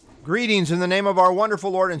Greetings in the name of our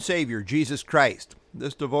wonderful Lord and Savior, Jesus Christ.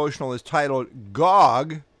 This devotional is titled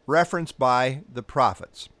Gog Referenced by the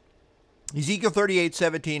Prophets. Ezekiel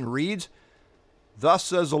 38:17 reads, Thus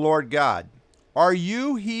says the Lord God, Are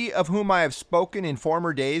you he of whom I have spoken in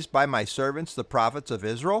former days by my servants, the prophets of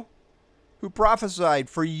Israel, who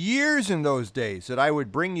prophesied for years in those days that I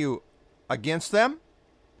would bring you against them?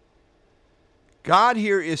 God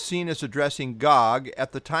here is seen as addressing Gog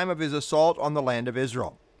at the time of his assault on the land of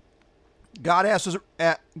Israel. God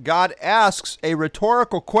asks a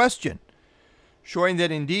rhetorical question, showing that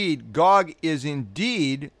indeed Gog is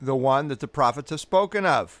indeed the one that the prophets have spoken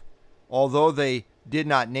of, although they did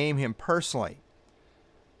not name him personally.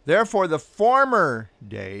 Therefore, the former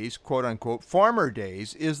days, quote unquote, former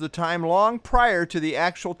days, is the time long prior to the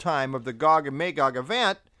actual time of the Gog and Magog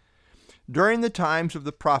event during the times of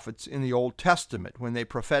the prophets in the Old Testament, when they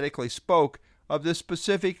prophetically spoke of this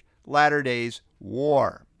specific latter days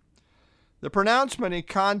war. The pronouncement in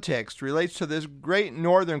context relates to this great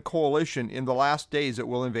northern coalition in the last days that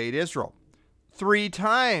will invade Israel. 3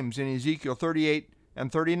 times in Ezekiel 38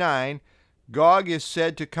 and 39, Gog is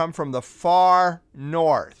said to come from the far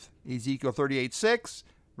north. Ezekiel 38:6,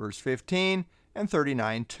 verse 15, and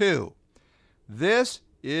 39:2. This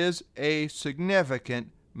is a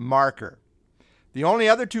significant marker. The only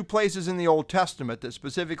other 2 places in the Old Testament that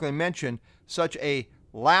specifically mention such a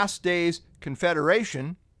last days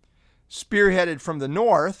confederation spearheaded from the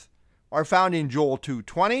north are found in Joel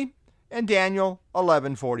 2:20 and Daniel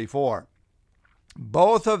 11:44.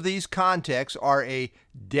 Both of these contexts are a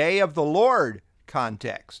day of the Lord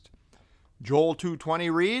context. Joel 2:20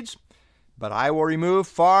 reads, But I will remove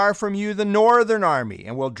far from you the northern army,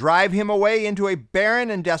 and will drive him away into a barren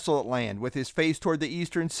and desolate land, with his face toward the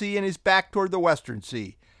eastern sea and his back toward the western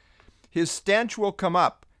sea. His stench will come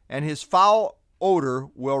up, and his foul odor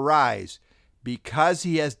will rise, because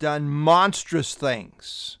he has done monstrous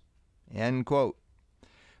things. End quote.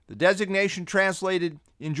 The designation translated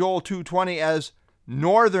in Joel 2:20 as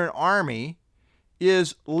northern army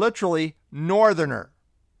is literally northerner.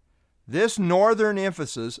 This northern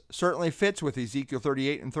emphasis certainly fits with Ezekiel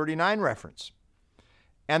 38 and 39 reference.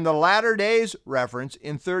 And the latter days reference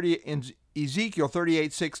in Ezekiel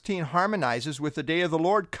 38:16 harmonizes with the day of the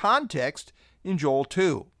Lord context in Joel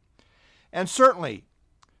 2. And certainly,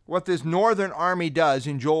 what this northern army does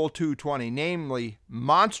in Joel 2:20, namely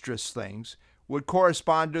monstrous things, would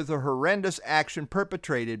correspond to the horrendous action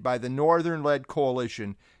perpetrated by the northern-led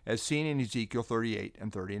coalition as seen in Ezekiel 38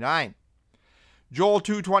 and 39. Joel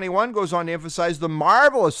 2:21 goes on to emphasize the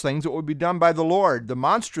marvelous things that would be done by the Lord. The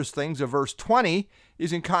monstrous things of verse 20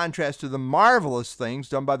 is in contrast to the marvelous things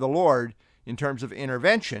done by the Lord in terms of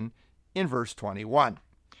intervention in verse 21.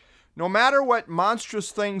 No matter what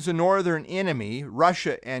monstrous things the northern enemy,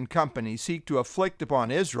 Russia and company, seek to afflict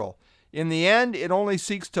upon Israel, in the end it only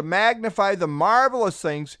seeks to magnify the marvelous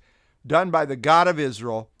things done by the God of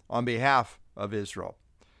Israel on behalf of Israel.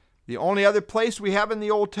 The only other place we have in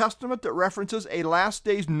the Old Testament that references a last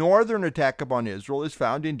days northern attack upon Israel is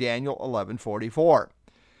found in Daniel 11:44.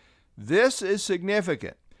 This is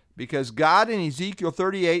significant because God in Ezekiel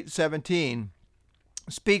 38:17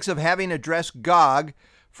 speaks of having addressed Gog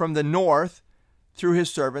from the north through his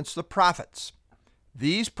servants, the prophets.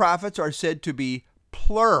 These prophets are said to be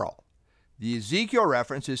plural. The Ezekiel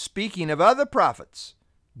reference is speaking of other prophets.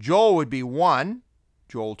 Joel would be one,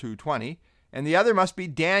 Joel 2:20, and the other must be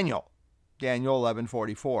Daniel, Daniel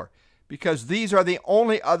 11:44, because these are the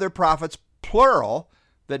only other prophets, plural,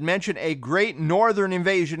 that mention a great northern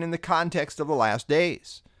invasion in the context of the last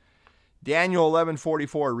days. Daniel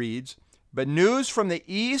 11:44 reads, But news from the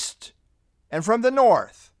east and from the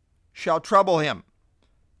north shall trouble him.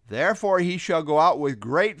 Therefore he shall go out with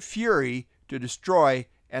great fury to destroy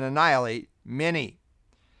and annihilate many.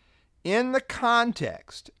 In the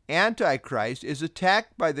context, Antichrist is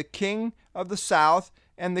attacked by the king of the south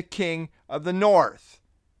and the king of the north.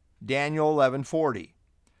 Daniel 11:40.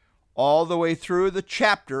 All the way through the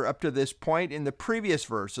chapter up to this point in the previous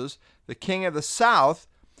verses, the king of the south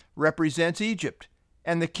represents Egypt,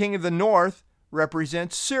 and the king of the north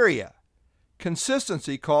represents Syria.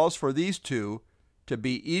 Consistency calls for these two to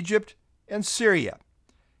be Egypt and Syria.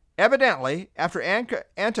 Evidently, after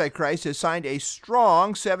Antichrist has signed a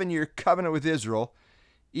strong 7-year covenant with Israel,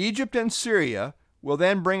 Egypt and Syria will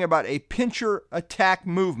then bring about a pincer attack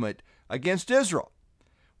movement against Israel,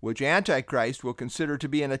 which Antichrist will consider to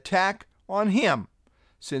be an attack on him,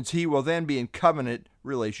 since he will then be in covenant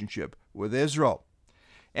relationship with Israel.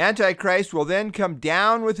 Antichrist will then come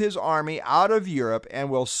down with his army out of Europe and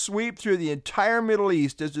will sweep through the entire Middle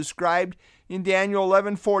East as described in Daniel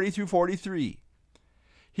 11:40 through 43.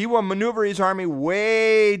 He will maneuver his army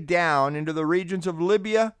way down into the regions of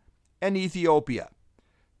Libya and Ethiopia.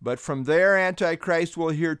 But from there, Antichrist will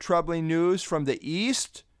hear troubling news from the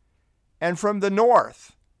east and from the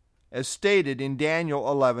north, as stated in Daniel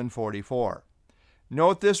 11:44.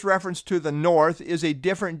 Note this reference to the north is a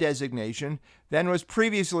different designation than was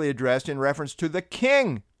previously addressed in reference to the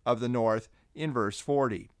king of the north in verse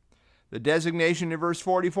 40. The designation in verse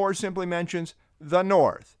 44 simply mentions the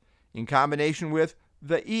north in combination with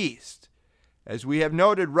the east. As we have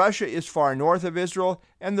noted, Russia is far north of Israel,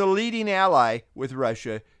 and the leading ally with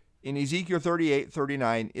Russia in Ezekiel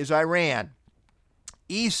 38:39 is Iran,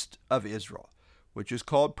 east of Israel, which is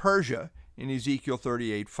called Persia in Ezekiel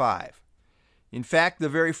 38:5. In fact, the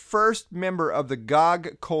very first member of the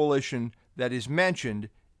Gog coalition that is mentioned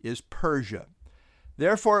is Persia.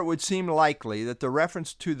 Therefore, it would seem likely that the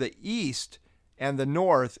reference to the east and the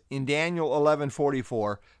north in Daniel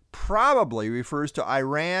 11:44 probably refers to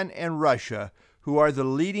Iran and Russia, who are the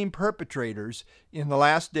leading perpetrators in the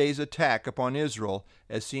last days' attack upon Israel,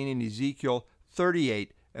 as seen in Ezekiel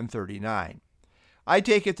 38 and 39. I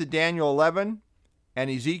take it that Daniel 11 and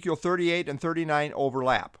Ezekiel 38 and 39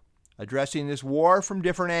 overlap, addressing this war from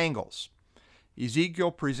different angles.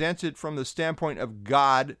 Ezekiel presents it from the standpoint of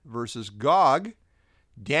God versus Gog.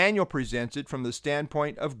 Daniel presents it from the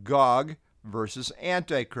standpoint of Gog versus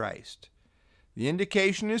Antichrist. The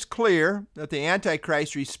indication is clear that the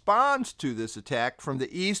Antichrist responds to this attack from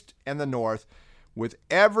the east and the north with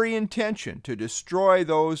every intention to destroy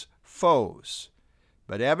those foes.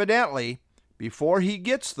 But evidently, before he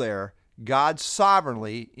gets there, God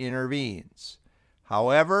sovereignly intervenes.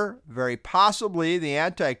 However, very possibly the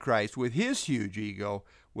Antichrist, with his huge ego,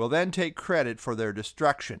 will then take credit for their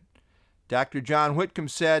destruction. Dr. John Whitcomb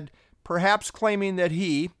said, perhaps claiming that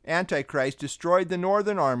he, Antichrist, destroyed the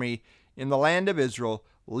northern army in the land of Israel,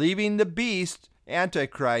 leaving the beast,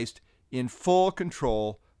 Antichrist, in full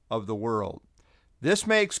control of the world. This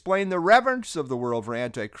may explain the reverence of the world for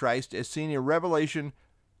Antichrist as seen in Revelation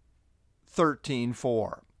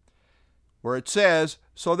 13:4, where it says,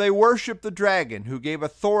 "So they worshiped the dragon who gave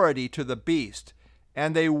authority to the beast,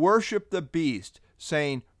 and they worshiped the beast,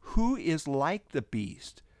 saying, 'Who is like the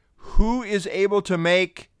beast? Who is able to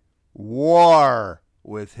make war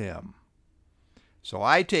with him?'" So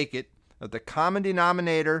I take it that the common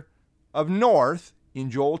denominator of north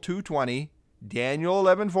in Joel 2:20, Daniel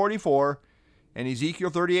 11:44, and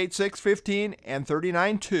Ezekiel 38:6-15 and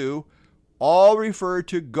 39:2 all refer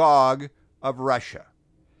to Gog of Russia.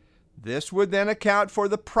 This would then account for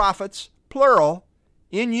the prophets, plural,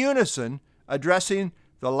 in unison, addressing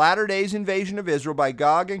the latter days invasion of Israel by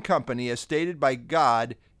Gog and company as stated by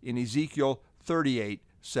God in Ezekiel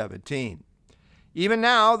 38:17. Even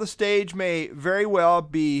now, the stage may very well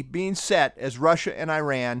be being set as Russia and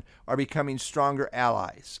Iran are becoming stronger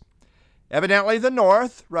allies. Evidently, the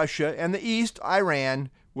north, Russia, and the east, Iran,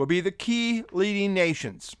 will be the key leading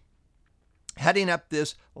nations heading up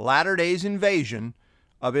this latter days invasion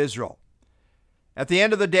of Israel. At the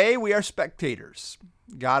end of the day, we are spectators.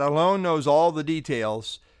 God alone knows all the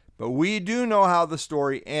details, but we do know how the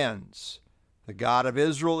story ends. The God of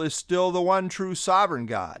Israel is still the one true sovereign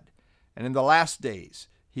God, and in the last days,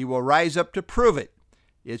 he will rise up to prove it.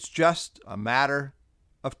 It's just a matter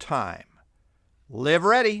of time. Live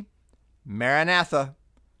ready. Maranatha,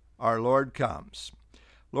 our Lord comes.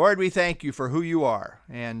 Lord, we thank you for who you are,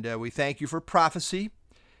 and we thank you for prophecy.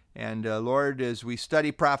 And Lord, as we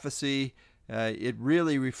study prophecy, it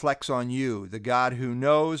really reflects on you, the God who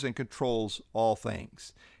knows and controls all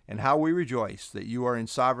things, and how we rejoice that you are in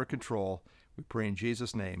sovereign control. We pray in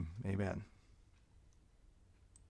Jesus' name, amen.